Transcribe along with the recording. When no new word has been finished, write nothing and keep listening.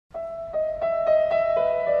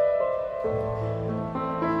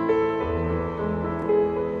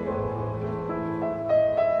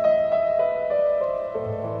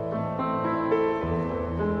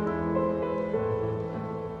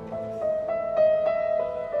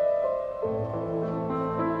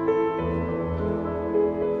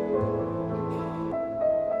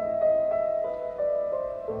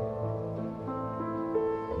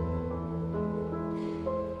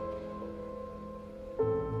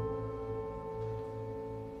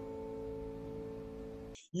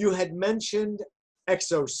You had mentioned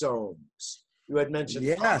exosomes. You had mentioned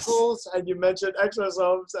Yes. follicles, and you mentioned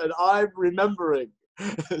exosomes, and I'm remembering.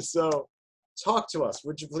 So talk to us,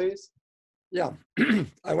 would you please? Yeah.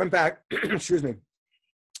 I went back, excuse me.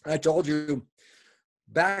 I told you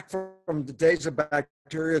back from the days of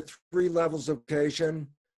bacteria, 3 levels of communication,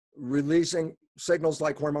 releasing signals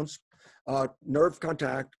like hormones, nerve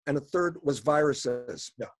contact, and a third was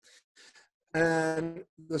viruses. Yeah. And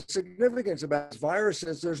the significance about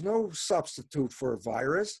viruses, there's no substitute for a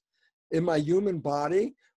virus. In my human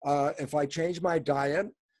body, if I change my diet,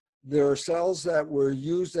 there are cells that were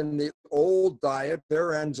used in the old diet, their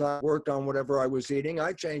enzymes worked on whatever I was eating.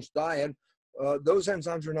 I changed diet. Those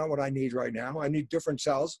enzymes are not what I need right now. I need different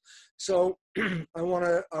cells. So I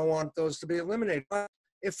want those to be eliminated.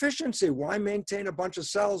 Efficiency, why maintain a bunch of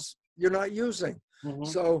cells you're not using? Mm-hmm.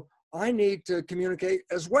 So I need to communicate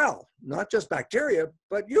as well, not just bacteria,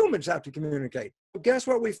 but humans have to communicate. Guess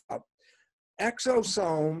what we found?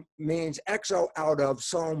 Exosome means exo out of,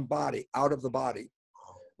 some body, out of the body.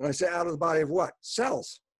 When I say out of the body of what?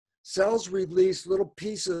 Cells. Cells release little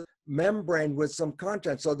pieces of membrane with some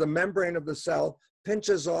content. So the membrane of the cell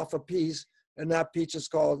pinches off a piece, and that piece is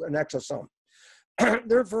called an exosome.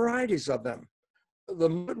 There are varieties of them. The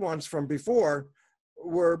good ones from before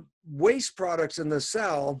were waste products in the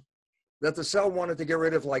cell that the cell wanted to get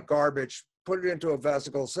rid of, like garbage, put it into a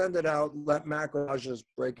vesicle, send it out, let macrophages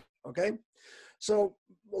break it, okay? So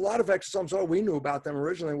a lot of exosomes, all we knew about them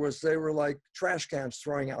originally was they were like trash cans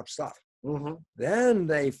throwing out stuff. Mm-hmm. Then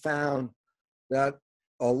they found that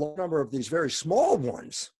a large number of these very small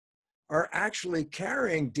ones are actually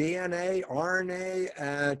carrying DNA, RNA,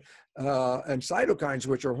 and cytokines,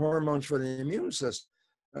 which are hormones for the immune system.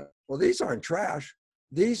 Well, these aren't trash.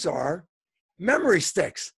 These are memory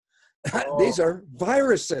sticks. Oh. These are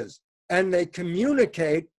viruses, and they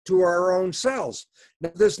communicate to our own cells.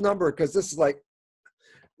 Now, this number, because this is like,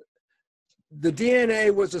 the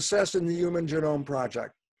DNA was assessed in the Human Genome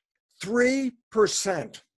Project.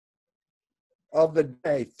 3% of the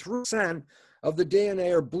day, 3% of the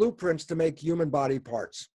DNA are blueprints to make human body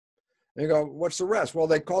parts. And you go, what's the rest? Well,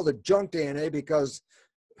 they called it junk DNA because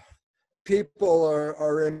people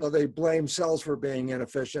they blame cells for being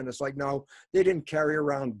inefficient. It's like, no, they didn't carry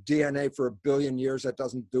around DNA for 1 billion years that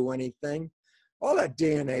doesn't do anything. All that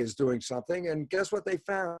DNA is doing something. And guess what they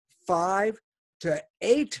found? 5 to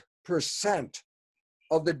 8%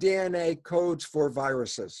 of the DNA codes for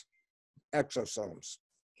viruses, exosomes.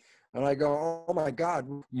 And I go, oh my God,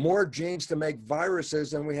 more genes to make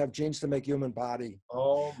viruses than we have genes to make human body.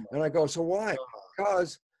 Oh. And I go, so why?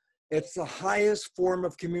 Because it's the highest form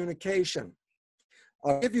of communication.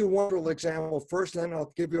 I'll give you one little example first, then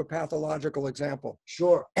I'll give you a pathological example.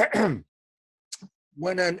 Sure.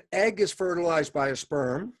 When an egg is fertilized by a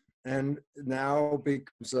sperm and now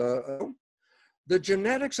becomes the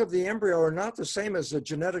genetics of the embryo are not the same as the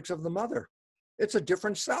genetics of the mother. It's a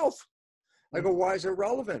different self. I go, why is it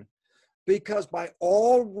relevant? Because by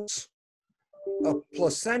all rules, a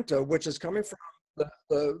placenta, which is coming from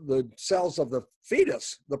the cells of the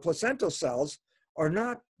fetus, the placental cells are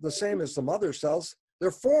not the same as the mother cells.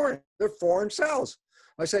 They're foreign cells.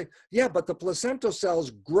 I say, yeah, but the placental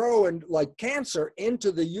cells grow and like cancer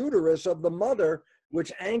into the uterus of the mother,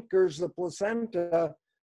 which anchors the placenta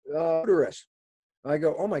uterus. I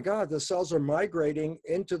go, oh my God, the cells are migrating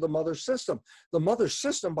into the mother system. The mother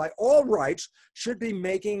system, by all rights, should be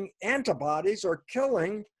making antibodies or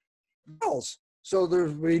killing cells. So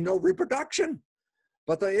there's be no reproduction.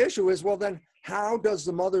 But the issue is, well, then how does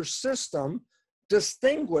the mother system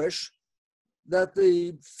distinguish that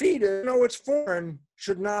the fetus, no, it's foreign,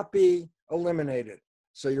 should not be eliminated?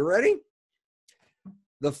 So you ready?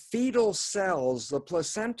 The fetal cells, the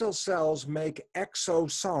placental cells, make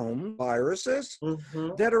exosome viruses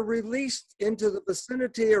that are released into the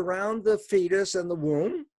vicinity around the fetus and the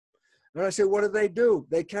womb. And I say, what do?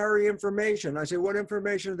 They carry information. I say, what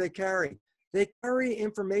information do they carry? They carry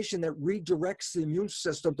information that redirects the immune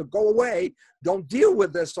system to go away, don't deal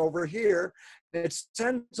with this over here. It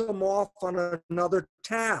sends them off on another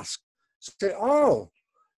task. So say, oh,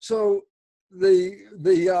 so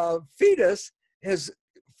the fetus has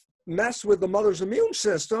messed with the mother's immune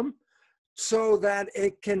system so that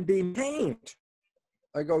it can be maintained.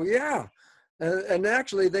 I go, yeah. And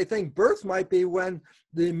actually, they think birth might be when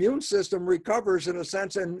the immune system recovers, in a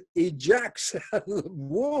sense, and ejects the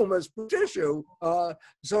womb as tissue.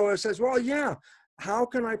 So it says, well, yeah, how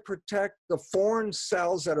can I protect the foreign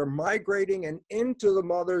cells that are migrating and into the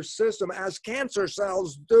mother's system as cancer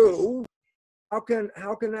cells do? How can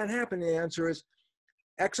that happen? The answer is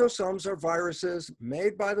Exosomes are viruses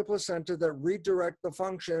made by the placenta that redirect the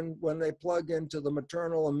function when they plug into the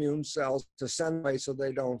maternal immune cells to send away so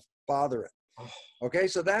they don't bother it. Okay,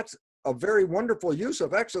 so that's a very wonderful use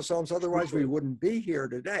of exosomes. Otherwise, we wouldn't be here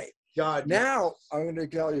today. God, now, I'm going to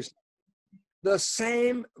tell you, the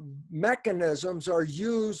same mechanisms are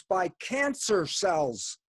used by cancer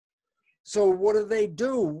cells. So what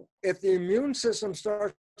do? If the immune system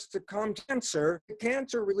starts to come cancer, the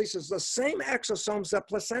cancer releases the same exosomes that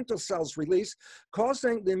placental cells release,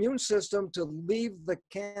 causing the immune system to leave the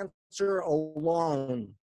cancer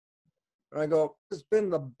alone. And I go, it's been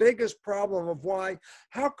the biggest problem of why,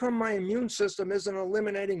 how come my immune system isn't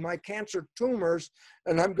eliminating my cancer tumors?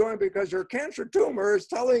 And I'm going, because your cancer tumor is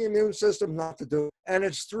telling the immune system not to do it. And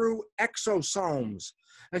it's through exosomes.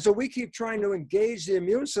 And so we keep trying to engage the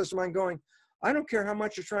immune system. I'm going, I don't care how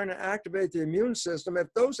much you're trying to activate the immune system. If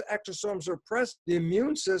those exosomes are present, the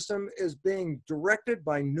immune system is being directed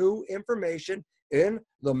by new information in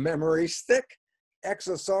the memory stick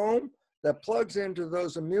exosome that plugs into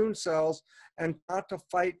those immune cells and not to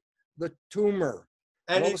fight the tumor.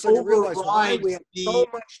 And all of a it sudden you realize why we have overrides so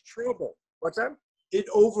much trouble. What's that? it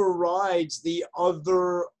overrides the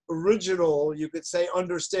other original, you could say,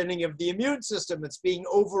 understanding of the immune system. It's being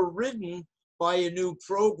overridden by a new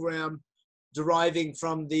program deriving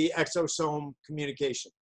from the exosome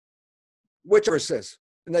communication. Which viruses?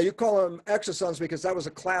 Now you call them exosomes because that was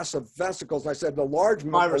a class of vesicles. I said a large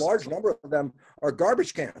number of them are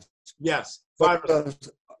garbage cans. Yes, but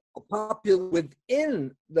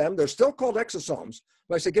within them, they're still called exosomes.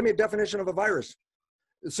 But I say, give me a definition of a virus.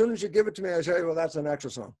 As soon as you give it to me, I say, well, that's an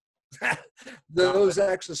exosome. Those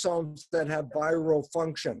exosomes that have viral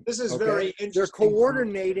function. This is very interesting. They're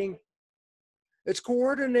coordinating. It's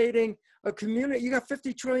coordinating a community. You got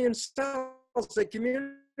 50 trillion cells. They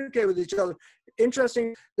communicate with each other.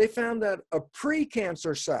 Interesting. They found that a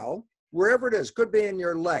pre-cancer cell, wherever it is, could be in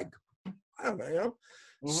your leg, I don't know,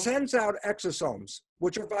 sends out exosomes,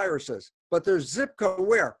 which are viruses, but there's zip code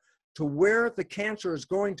where? To where the cancer is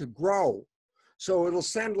going to grow. So it'll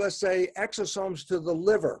send, let's say, exosomes to the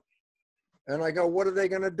liver. And I go, what are they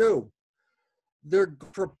going to do? They're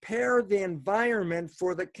prepare the environment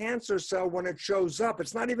for the cancer cell when it shows up.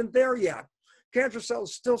 It's not even there yet. Cancer cell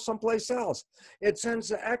is still someplace else. It sends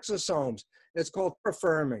the exosomes. It's called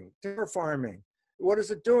terraforming. What is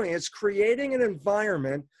it doing? It's creating an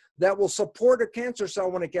environment that will support a cancer cell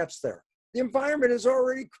when it gets there. The environment is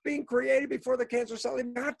already being created before the cancer cell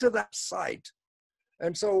even got to that site.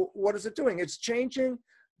 And so what is it doing? It's changing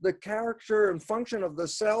the character and function of the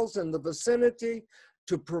cells in the vicinity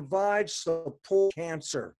to provide support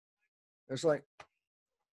cancer. It's like,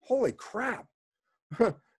 holy crap.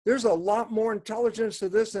 There's a lot more intelligence to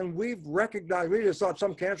this than we've recognized. We just thought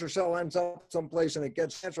some cancer cell ends up someplace and it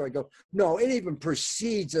gets cancer. I go, no, it even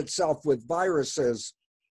precedes itself with viruses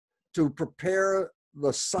to prepare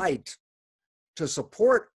the site to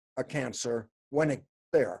support a cancer when it's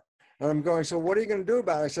there. And I'm going, so what are you going to do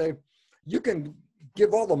about it? I say, you can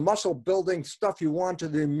give all the muscle building stuff you want to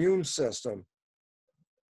the immune system.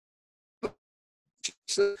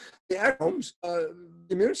 So the exosomes, the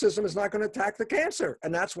immune system is not going to attack the cancer.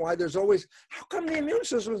 And that's why there's always, how come the immune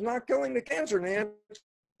system is not killing the cancer? And the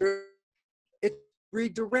answer, it's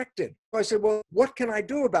redirected. So I said, well, what can I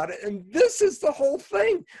do about it? And this is the whole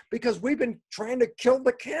thing, because we've been trying to kill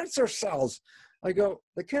the cancer cells. I go,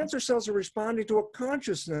 the cancer cells are responding to a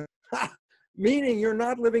consciousness, meaning you're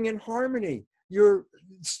not living in harmony. You're,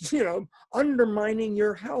 undermining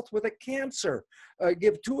your health with a cancer. I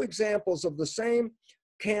give two examples of the same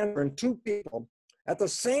cancer in two people at the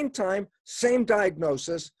same time, same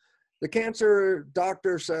diagnosis. The cancer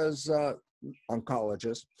doctor says,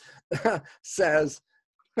 oncologist, says,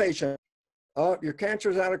 patient, your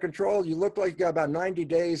cancer is out of control. You look like you got about 90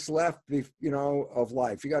 days left, of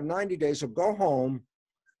life. You got 90 days, so go home,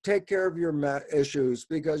 take care of your issues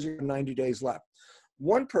because you have 90 days left.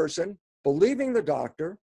 One person, believing the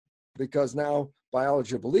doctor, because now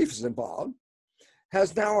biology of belief is involved,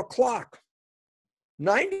 has now a clock.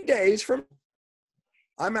 90 days from,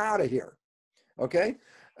 I'm out of here, okay?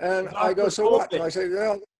 And I go, so what? And I say,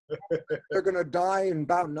 well, they're going to die in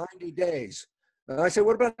about 90 days. And I said,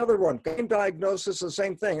 what about another one? Same diagnosis, the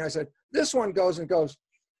same thing. I said, this one goes,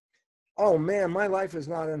 oh man, my life is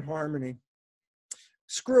not in harmony.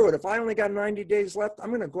 Screw it. If I only got 90 days left, I'm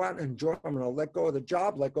going to go out and enjoy. I'm going to let go of the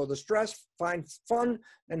job, let go of the stress, find fun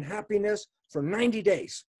and happiness for 90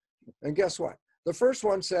 days. And guess what? The first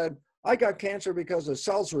one said, I got cancer because the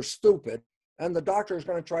cells were stupid, and the doctor is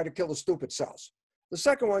going to try to kill the stupid cells. The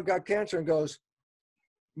second one got cancer and goes,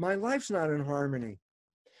 my life's not in harmony.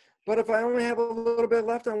 But if I only have a little bit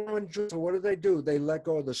left, I want to enjoy. So what do? They let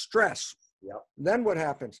go of the stress. Yep. Then what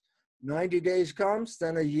happens? 90 days comes,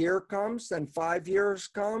 then a year comes, then 5 years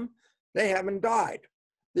come. They haven't died.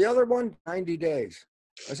 The other one, 90 days.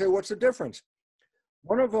 I say, what's the difference?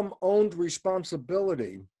 One of them owned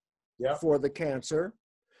responsibility for the cancer.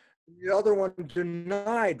 The other one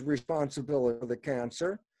denied responsibility for the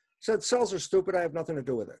cancer, said cells are stupid, I have nothing to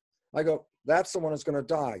do with it. I go, that's the one that's going to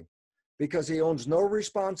die because he owns no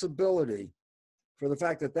responsibility for the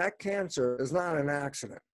fact that that cancer is not an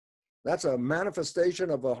accident. That's a manifestation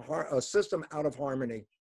of a system out of harmony.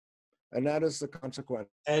 And that is the consequence.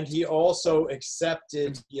 And he also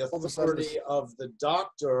accepted the authority of the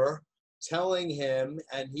doctor telling him,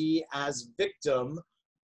 and he as victim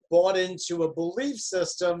bought into a belief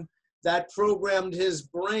system that programmed his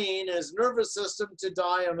brain, his nervous system to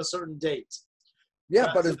die on a certain date. Yeah,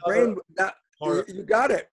 but his brain, you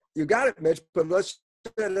got it. You got it, Mitch, but let's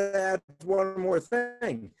add one more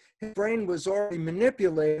thing. His brain was already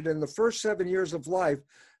manipulated in the first 7 years of life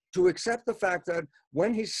to accept the fact that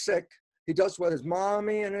when he's sick, he does what his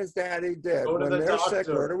mommy and his daddy did. When they're sick,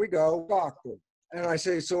 where do we go? Doctor. And I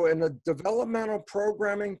say, so in the developmental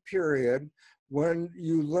programming period, when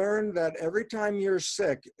you learn that every time you're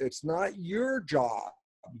sick, it's not your job,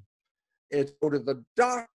 it's go to the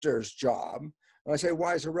doctor's job. And I say,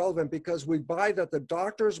 why is it relevant? Because we buy that the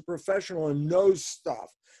doctor is a professional and knows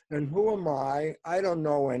stuff. And who am I? I don't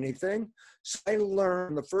know anything. So I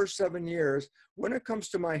learned the first 7 years, when it comes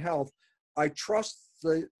to my health, I trust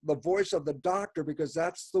the voice of the doctor because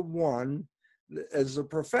that's the one as a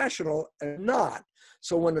professional and not.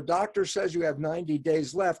 So when the doctor says you have 90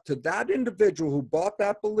 days left, to that individual who bought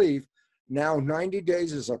that belief, now 90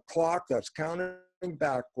 days is a clock that's counting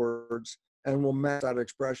backwards and will match that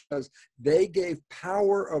expression because they gave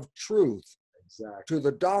power of truth to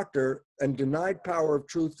the doctor and denied power of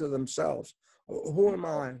truth to themselves. Who am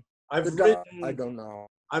I? I don't know.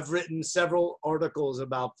 I've written several articles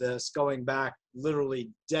about this going back literally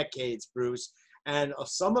decades, Bruce. And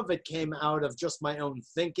some of it came out of just my own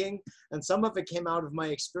thinking, and some of it came out of my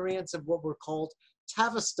experience of what were called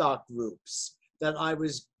Tavistock groups that I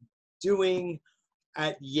was doing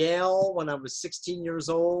at Yale when I was 16 years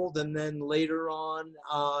old, and then later on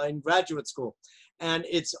in graduate school. And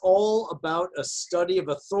it's all about a study of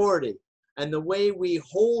authority and the way we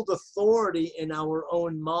hold authority in our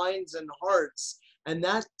own minds and hearts. And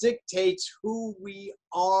that dictates who we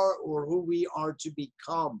are or who we are to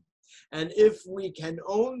become. And if we can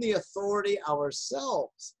own the authority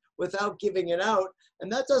ourselves without giving it out,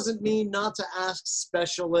 and that doesn't mean not to ask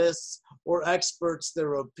specialists or experts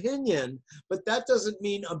their opinion, but that doesn't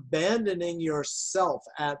mean abandoning yourself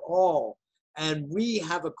at all. And we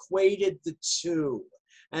have equated the two.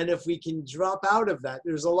 And if we can drop out of that,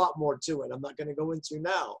 there's a lot more to it. I'm not going to go into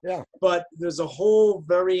now. Yeah. But there's a whole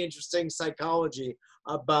very interesting psychology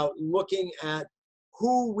about looking at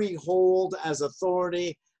who we hold as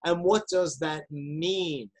authority and what does that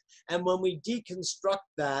mean. And when we deconstruct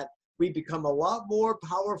that, we become a lot more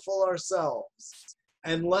powerful ourselves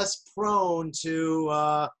and less prone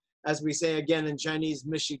to, as we say again in Chinese,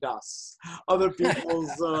 mishigas, other people's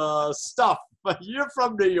stuff. But you're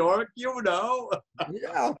from New York, you know.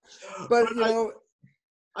 Yeah, but you know.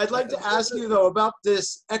 I'd like to ask you, though, about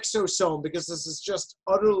this exosome, because this is just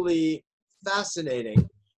utterly fascinating.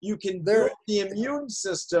 You can build the immune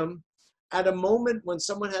system at a moment when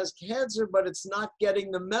someone has cancer, but it's not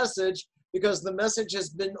getting the message because the message has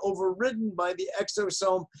been overridden by the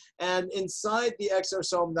exosome, and inside the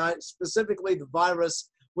exosome, that specifically the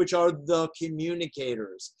virus, which are the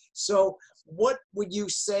communicators. So what would you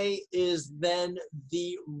say is then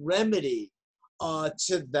the remedy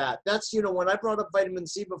to that? That's, you know, when I brought up vitamin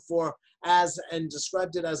C before and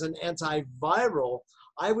described it as an antiviral,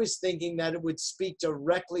 I was thinking that it would speak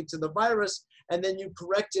directly to the virus, and then you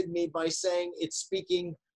corrected me by saying it's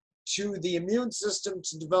speaking to the immune system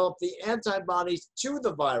to develop the antibodies to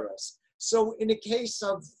the virus. So in a case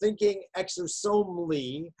of thinking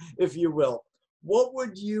exosomally, if you will, what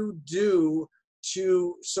would you do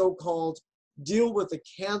to so-called deal with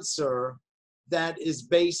a cancer that is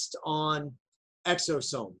based on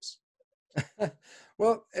exosomes?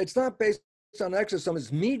 Well, it's not based on exosome,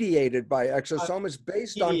 it's mediated by exosome, it's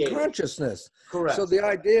based on consciousness. Correct. So the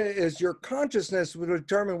idea is your consciousness will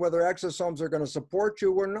determine whether exosomes are going to support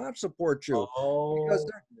you or not support you. Oh. Because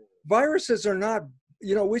viruses are not,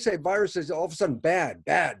 you know, we say viruses all of a sudden bad.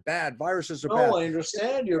 Viruses are bad. Oh, I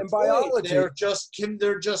understand your point. Biology.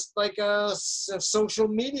 They're just like a social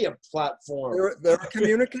media platform. They're a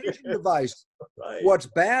communication device. Right. What's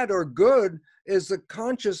bad or good is the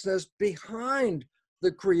consciousness behind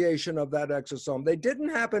the creation of that exosome. They didn't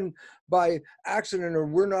happen by accident or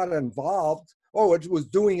we're not involved. Oh, it was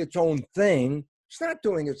doing its own thing. It's not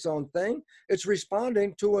doing its own thing. It's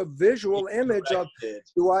responding to a visual image of,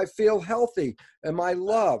 do I feel healthy? Am I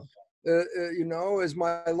loved? Is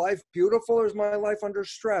my life beautiful or is my life under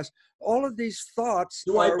stress? All of these thoughts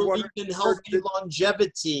Do I are believe in healthy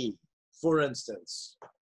longevity, for instance?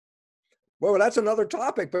 Well, that's another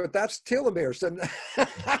topic, but that's telomeres. And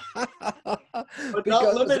but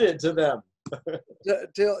not limited to them.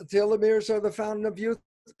 Telomeres are the fountain of youth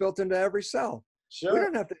built into every cell. Sure. We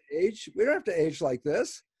don't have to age. We don't have to age like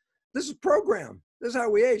this. This is programmed. This is how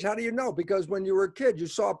we age. How do you know? Because when you were a kid, you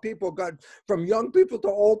saw people got from young people to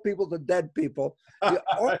old people to dead people.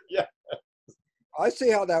 Yeah. I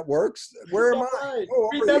see how that works. Where am I? Oh,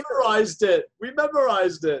 we memorized it. We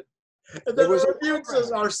memorized it. And then our immune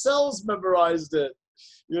system, our cells memorized it.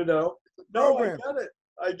 No, I get it.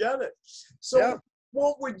 I get it. So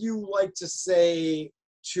what would you like to say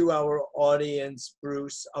to our audience,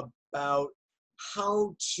 Bruce, about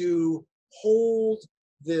how to hold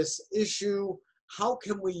this issue? How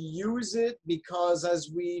can we use it? Because as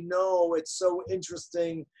we know, it's so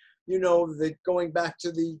interesting, that going back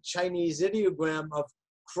to the Chinese ideogram of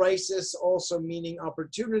crisis also meaning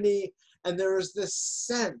opportunity. And there is this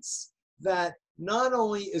sense that not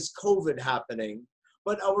only is COVID happening,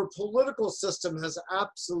 but our political system has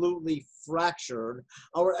absolutely fractured.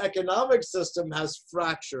 Our economic system has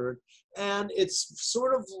fractured. And it's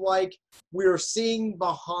sort of like we're seeing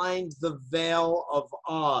behind the veil of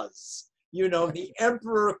Oz. The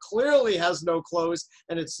emperor clearly has no clothes,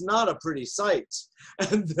 and it's not a pretty sight.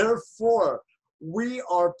 And therefore, we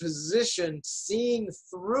are positioned seeing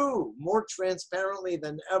through more transparently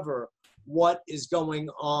than ever what is going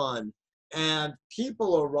on. And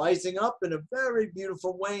people are rising up in a very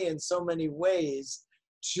beautiful way in so many ways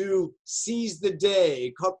to seize the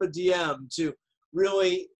day, carpe diem, to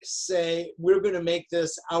really say, we're going to make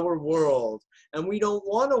this our world. And we don't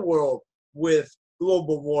want a world with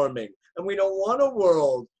global warming. And we don't want a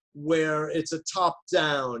world where it's a top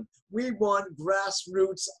down. We want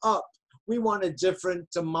grassroots up. We want a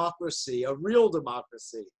different democracy, a real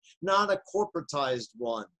democracy, not a corporatized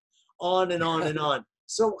one, on and on and on.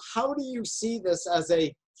 So how do you see this as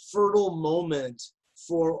a fertile moment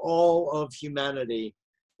for all of humanity?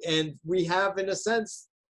 And we have, in a sense,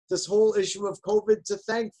 this whole issue of COVID to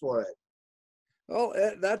thank for it. Well,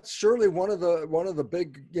 that's surely one of the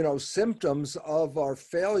big, symptoms of our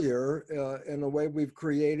failure in the way we've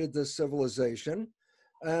created this civilization,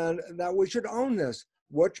 and that we should own this.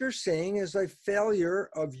 What you're seeing is a failure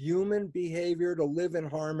of human behavior to live in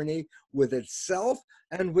harmony with itself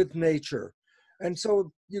and with nature. And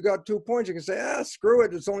so you got 2 points. You can say, screw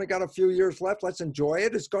it. It's only got a few years left. Let's enjoy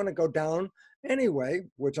it. It's going to go down anyway,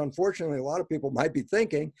 which unfortunately a lot of people might be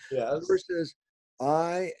thinking. Yes. Versus,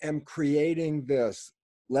 I am creating this.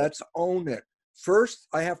 Let's own it. First,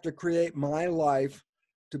 I have to create my life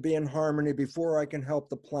to be in harmony before I can help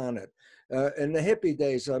the planet. In the hippie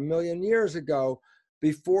days, 1 million years ago,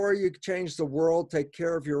 before you change the world, take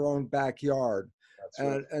care of your own backyard.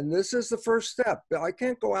 Right. And this is the first step. I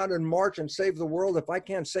can't go out and march and save the world if I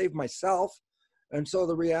can't save myself. And so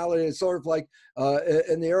the reality is sort of like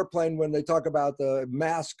in the airplane when they talk about the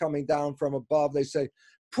mask coming down from above, they say,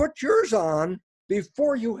 put yours on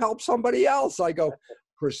before you help somebody else. I go,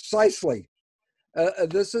 precisely.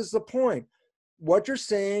 This is the point. What you're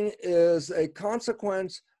seeing is a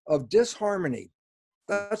consequence of disharmony.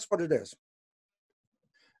 That's what it is.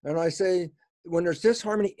 And I say, when there's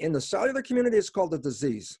disharmony in the cellular community, it's called a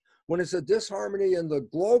disease. When it's a disharmony in the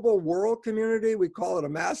global world community, we call it a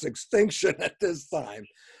mass extinction at this time.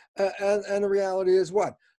 And the reality is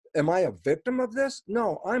what? Am I a victim of this?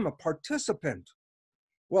 No, I'm a participant.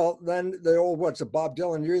 Well, then the old, what's it, Bob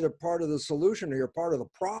Dylan, you're either part of the solution or you're part of the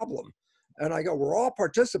problem. And I go, we're all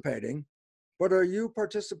participating, but are you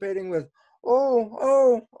participating with,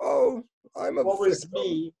 I'm a what was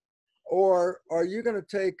me? Or are you going to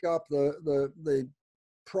take up the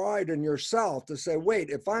pride in yourself to say, wait,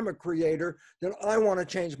 if I'm a creator, then I want to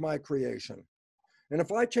change my creation. And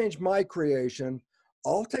if I change my creation,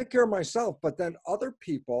 I'll take care of myself, but then other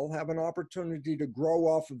people have an opportunity to grow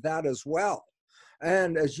off of that as well.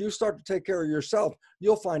 And as you start to take care of yourself,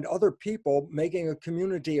 you'll find other people making a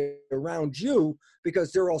community around you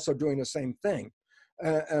because they're also doing the same thing.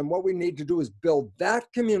 And what we need to do is build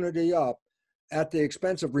that community up at the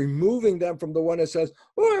expense of removing them from the one that says,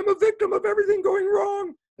 oh, I'm a victim of everything going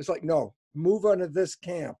wrong. It's like, no, move on to this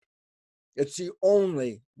camp. It's the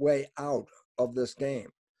only way out of this game.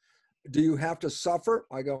 Do you have to suffer?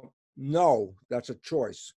 I go, no, that's a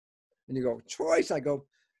choice. And you go, choice? I go,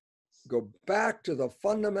 go back to the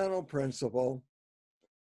fundamental principle.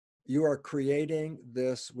 You are creating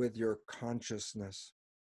this with your consciousness.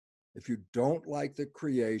 If you don't like the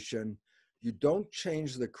creation, you don't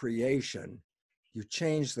change the creation, you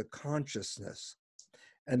change the consciousness.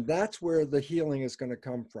 And that's where the healing is going to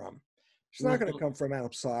come from. It's not going to come from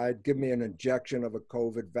outside. Give me an injection of a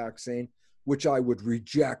COVID vaccine, which I would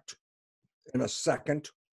reject in a second,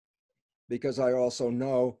 because I also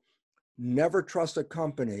know never trust a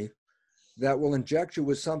company that will inject you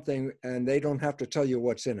with something and they don't have to tell you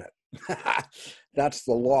what's in it. That's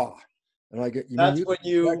the law. And I get, you That's mean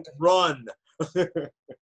you when you run.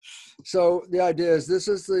 So the idea is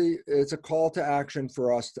it's a call to action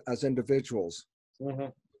for us as individuals.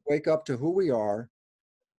 Wake up to who we are,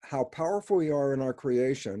 how powerful we are in our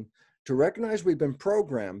creation, to recognize we've been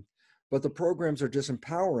programmed, but the programs are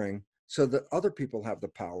disempowering so that other people have the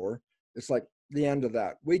power. It's like the end of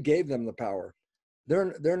that. We gave them the power.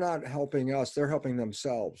 They're not helping us. They're helping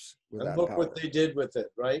themselves with And that look power. what they did with it,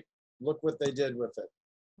 right? Look what they did with it.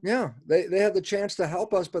 Yeah, they had the chance to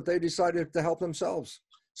help us, but they decided to help themselves.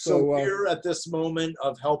 So we're at this moment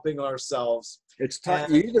of helping ourselves. It's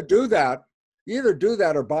time. You either do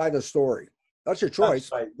that or buy the story. That's your choice.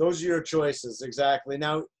 That's right. Those are your choices. Exactly.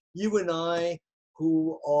 Now, you and I,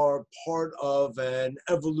 who are part of an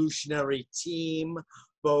evolutionary team,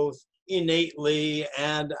 both innately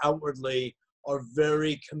and outwardly, are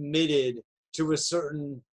very committed to a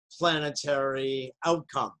certain planetary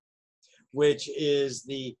outcome, which is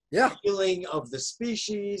the healing of the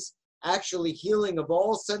species, actually healing of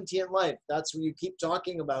all sentient life. That's what you keep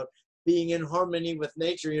talking about, being in harmony with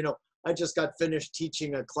nature. You know, I just got finished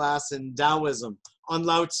teaching a class in Taoism on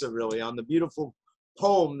Lao Tzu, really, on the beautiful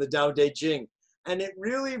poem, the Tao Te Ching. And it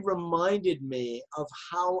really reminded me of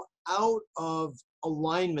how out of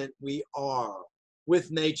alignment we are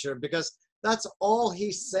with nature, because that's all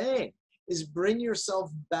he's saying is bring yourself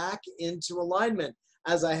back into alignment.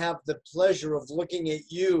 As I have the pleasure of looking at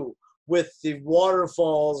you with the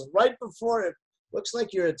waterfalls right before it, looks like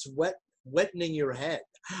it's wetting your head.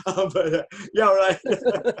 But yeah, right.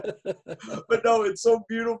 But no, it's so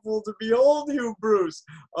beautiful to behold you, Bruce.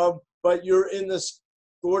 But you're in this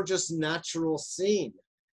gorgeous natural scene,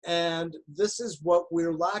 and this is what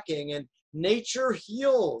we're lacking. And nature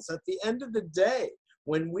heals at the end of the day.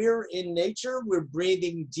 When we're in nature, we're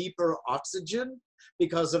breathing deeper oxygen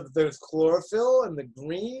because of the chlorophyll and the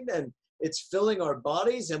green, and it's filling our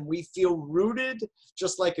bodies, and we feel rooted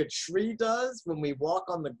just like a tree does when we walk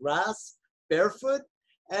on the grass barefoot.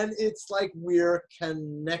 And it's like we're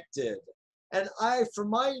connected. And for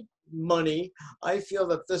my money, I feel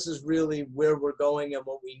that this is really where we're going and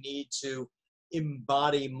what we need to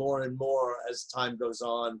embody more and more as time goes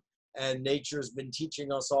on. And nature's been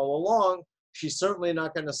teaching us all along. She's certainly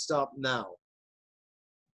not going to stop now.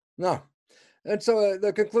 No. And so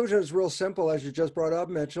the conclusion is real simple, as you just brought up,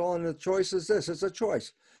 Mitchell, and the choice is this. It's a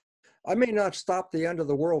choice. I may not stop the end of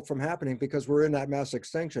the world from happening because we're in that mass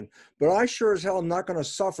extinction, but I sure as hell am not going to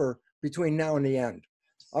suffer between now and the end.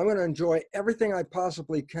 I'm going to enjoy everything I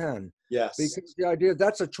possibly can. Yes. Because the idea,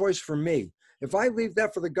 that's a choice for me. If I leave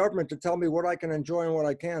that for the government to tell me what I can enjoy and what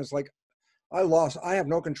I can, it's like I have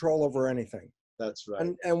no control over anything. That's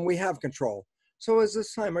right. And we have control. So is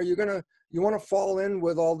this time, you want to fall in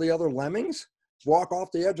with all the other lemmings, walk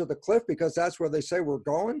off the edge of the cliff because that's where they say we're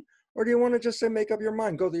going? Or do you want to just say, make up your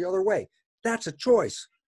mind, go the other way? That's a choice.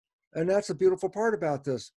 And that's the beautiful part about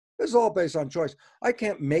this. This is all based on choice. I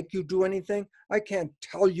can't make you do anything. I can't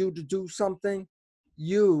tell you to do something.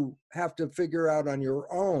 You have to figure out on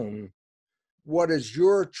your own what is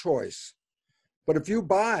your choice. But if you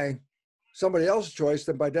buy somebody else's choice,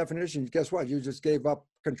 then by definition, guess what? You just gave up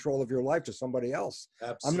control of your life to somebody else.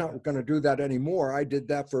 Absolutely. I'm not going to do that anymore. I did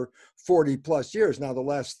that for 40 plus years. Now the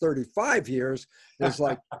last 35 years is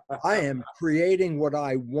like, I am creating what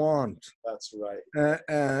I want. That's right.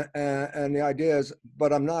 And the idea is,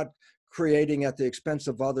 but I'm not creating at the expense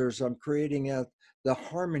of others. I'm creating at the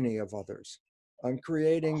harmony of others. I'm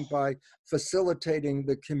creating by facilitating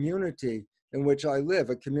the community in which I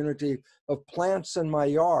live, a community of plants in my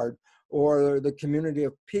yard, or the community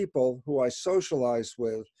of people who I socialize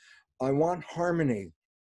with. I want harmony,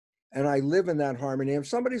 and I live in that harmony. If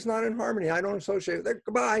somebody's not in harmony, I don't associate with them.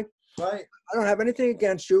 Goodbye. Right. I don't have anything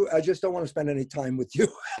against you. I just don't want to spend any time with you.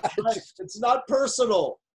 Right. It's not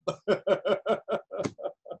personal.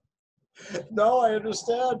 No, I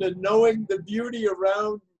understand. And knowing the beauty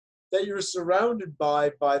around that you're surrounded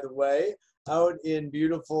by the way, out in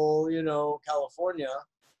beautiful, California,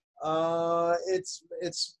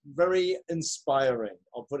 it's very inspiring.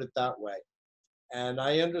 I'll put it that way. And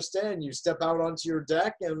I understand you step out onto your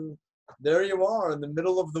deck, and there you are in the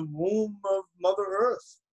middle of the womb of Mother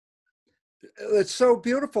Earth. It's so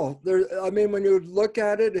beautiful. There, I mean, when you look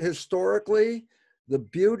at it historically, the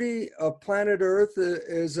beauty of planet Earth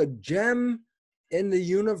is a gem in the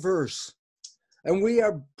universe. And we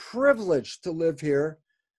are privileged to live here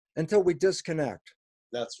until we disconnect.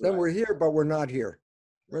 That's right. Then we're here, but we're not here.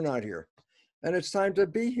 We're not here. And it's time to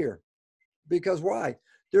be here. Because why?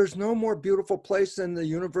 There's no more beautiful place in the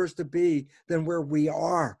universe to be than where we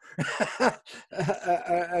are.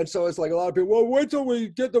 And so it's like a lot of people, well, wait till we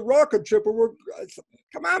get the rocket ship. Or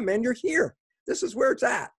come on, man, you're here. This is where it's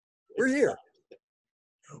at. We're here.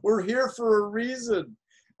 We're here for a reason.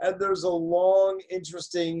 And there's a long,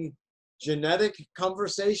 interesting genetic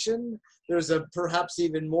conversation. There's a perhaps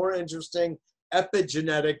even more interesting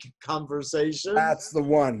epigenetic conversation. That's the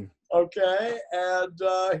one. Okay, and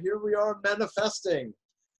here we are manifesting.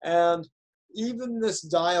 And even this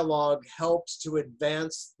dialogue helps to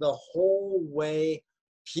advance the whole way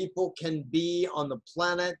people can be on the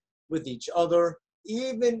planet with each other,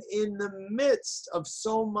 even in the midst of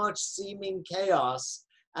so much seeming chaos.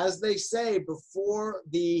 As they say, before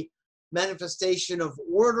the manifestation of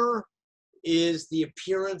order is the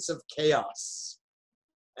appearance of chaos.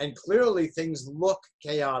 And clearly things look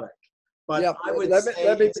chaotic. But yep. I would say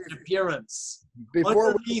it's an appearance.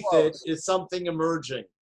 Underneath it is something emerging.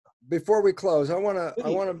 Before we close, I want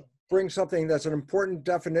to bring something that's an important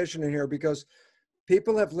definition in here, because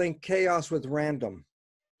people have linked chaos with random.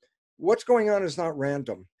 What's going on is not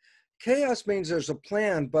random. Chaos means there's a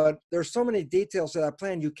plan, but there's so many details to that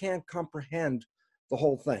plan you can't comprehend the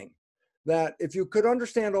whole thing. That if you could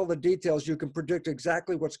understand all the details, you can predict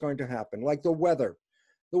exactly what's going to happen. Like the weather.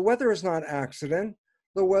 The weather is not accident.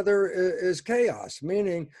 The weather is chaos,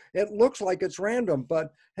 meaning it looks like it's random,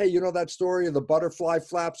 but hey, you know that story of the butterfly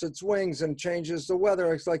flaps its wings and changes the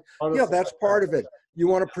weather? It's like, yeah, that's part of it. You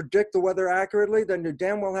want to predict the weather accurately, then you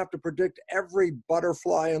damn well have to predict every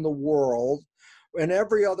butterfly in the world and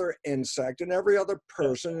every other insect and every other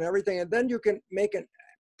person and everything. And then you can make a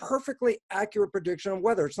perfectly accurate prediction of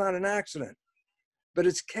weather. It's not an accident, but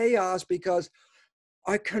it's chaos because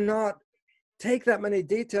I cannot take that many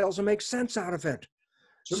details and make sense out of it.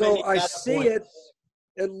 So I see it,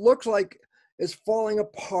 it looks like it's falling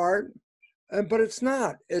apart, but it's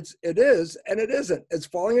not. It is, and it isn't. It's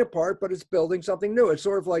falling apart, but it's building something new. It's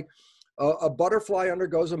sort of like a butterfly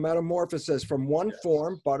undergoes a metamorphosis from one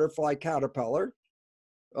form, butterfly caterpillar,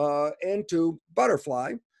 into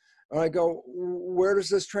butterfly. And I go, where does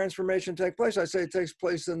this transformation take place? I say it takes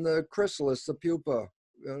place in the chrysalis, the pupa,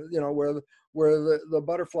 you know, where the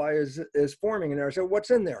butterfly is forming in there. So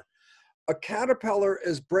what's in there? A caterpillar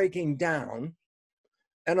is breaking down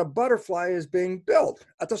and a butterfly is being built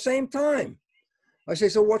at the same time. I say,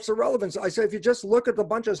 so what's the relevance? I say, if you just look at the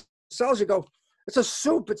bunch of cells, you go, it's a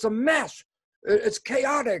soup, it's a mess, it's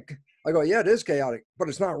chaotic. I go, yeah, it is chaotic, but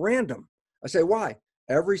it's not random. I say, why?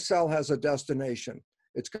 Every cell has a destination.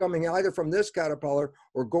 It's coming either from this caterpillar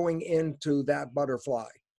or going into that butterfly.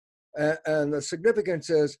 And the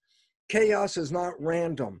significance is chaos is not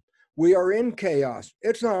random. We are in chaos.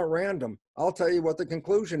 It's not random. I'll tell you what the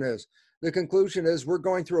conclusion is. The conclusion is we're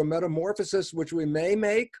going through a metamorphosis, which we may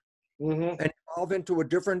make and evolve into a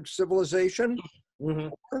different civilization.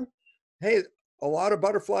 Or, hey, a lot of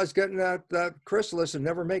butterflies get in that chrysalis and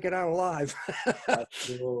never make it out alive.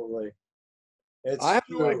 Absolutely. I have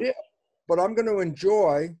no idea, but I'm going to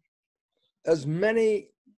enjoy as many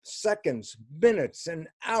seconds, minutes, and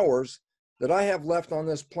hours that I have left on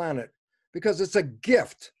this planet, because it's a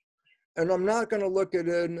gift. And I'm not going to look it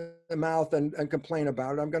in the mouth and complain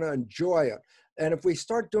about it. I'm going to enjoy it. And if we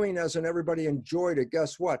start doing this and everybody enjoyed it,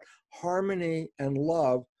 guess what? Harmony and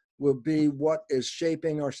love will be what is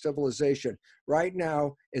shaping our civilization. Right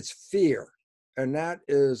now, it's fear, and that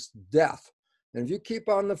is death. And if you keep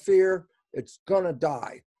on the fear, it's going to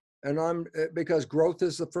die. And because growth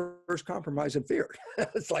is the first compromise in fear.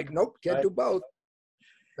 It's like, nope, can't do both.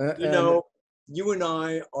 You know, you and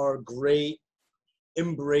I are great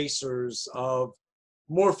embracers of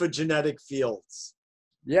morphogenetic fields.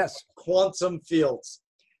 Yes. Quantum fields.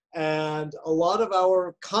 And a lot of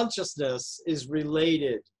our consciousness is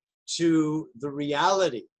related to the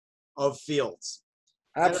reality of fields.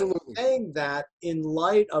 Absolutely. And I'm saying that in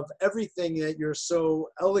light of everything that you're so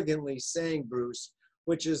elegantly saying, Bruce,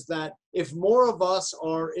 which is that if more of us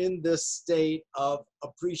are in this state of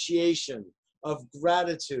appreciation, of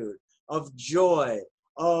gratitude, of joy,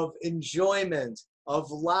 of enjoyment,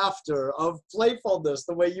 of laughter, of playfulness,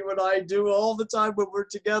 the way you and I do all the time when we're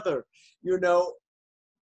together, you know,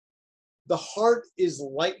 the heart is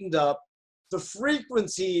lightened up, the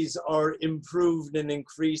frequencies are improved and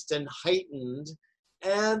increased and heightened,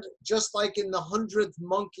 And just like in the 100th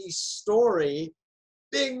monkey story,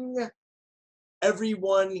 bing,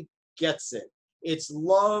 everyone gets it. It's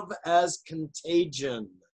love as contagion.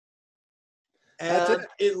 That's it. And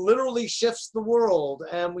it literally shifts the world,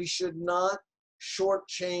 and we should not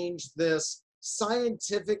shortchange this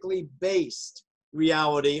scientifically based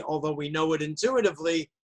reality, although we know it intuitively.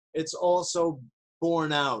 It's also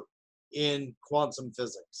borne out in quantum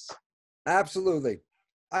physics. Absolutely.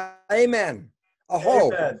 Amen.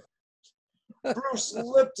 Aho. Amen. Bruce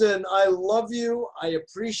Lipton, I love you. I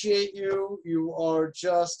appreciate you. You are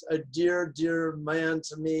just a dear, dear man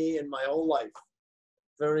to me in my whole life.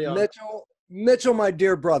 Very honored. Mitchell, my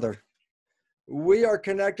dear brother, we are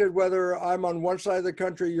connected whether I'm on one side of the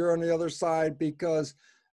country, you're on the other side, because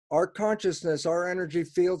our consciousness, our energy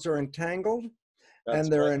fields are entangled. That's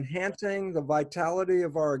and they're right. enhancing the vitality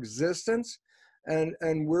of our existence. And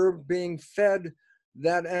we're being fed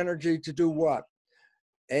that energy to do what?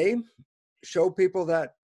 Show people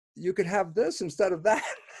that you could have this instead of that,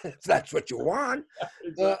 if that's what you want.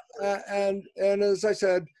 Exactly. And as I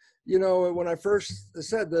said, you know, when I first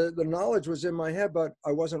said the knowledge was in my head, but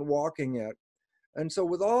I wasn't walking it. And so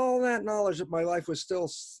with all that knowledge, that my life was still,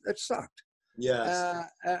 it sucked. Yes.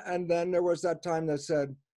 And then there was that time that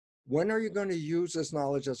said, when are you going to use this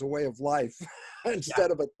knowledge as a way of life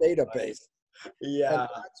instead of a database? Yeah. And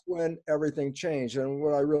that's when everything changed. And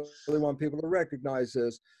what I really want people to recognize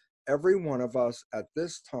is every one of us at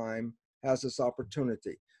this time has this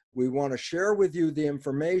opportunity. We want to share with you the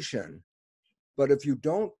information, but if you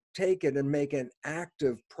don't take it and make an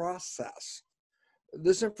active process,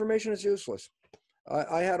 this information is useless.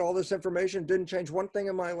 I had all this information, didn't change one thing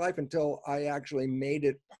in my life until I actually made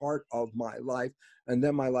it part of my life. And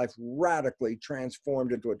then my life radically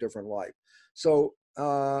transformed into a different life. So,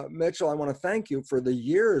 Mitchell, I want to thank you for the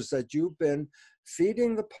years that you've been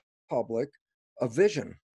feeding the public a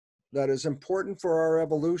vision that is important for our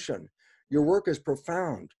evolution. Your work is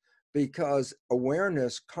profound because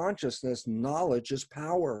awareness, consciousness, knowledge is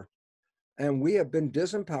power. And we have been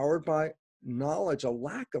disempowered by knowledge, a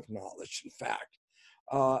lack of knowledge, in fact.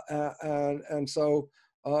 And so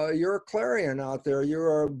you're a clarion out there.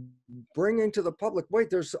 You're bringing to the public, wait,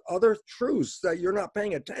 there's other truths that you're not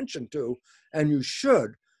paying attention to, and you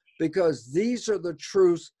should, because these are the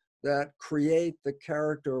truths that create the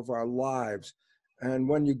character of our lives. And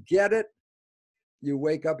when you get it, you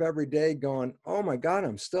wake up every day going, oh my God,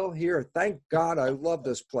 I'm still here. Thank God I love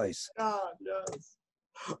this place. God, yes.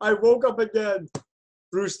 I woke up again.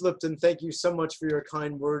 Bruce Lipton, thank you so much for your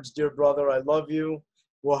kind words, dear brother. I love you.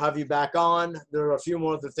 We'll have you back on. There are a few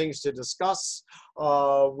more other things to discuss.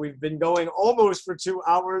 We've been going almost for 2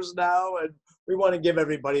 hours now, and we want to give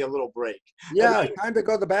everybody a little break. Yeah, time to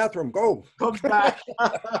go to the bathroom. Go. Come back.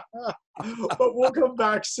 But we'll come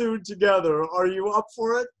back soon together. Are you up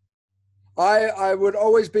for it? I would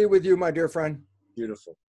always be with you, my dear friend.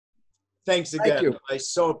 Beautiful. Thanks again. Thank you. I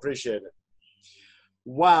so appreciate it.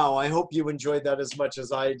 Wow, I hope you enjoyed that as much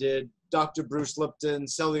as I did. Dr. Bruce Lipton,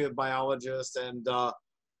 cellular biologist, and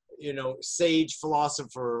sage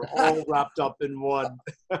philosopher, all wrapped up in one.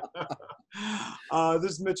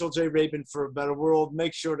 This is Mitchell J. Rabin for A Better World.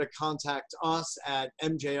 Make sure to contact us at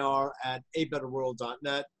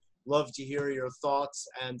mjr@abetterworld.net. Love to hear your thoughts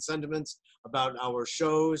and sentiments about our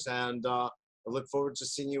shows, and I look forward to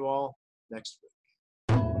seeing you all next week.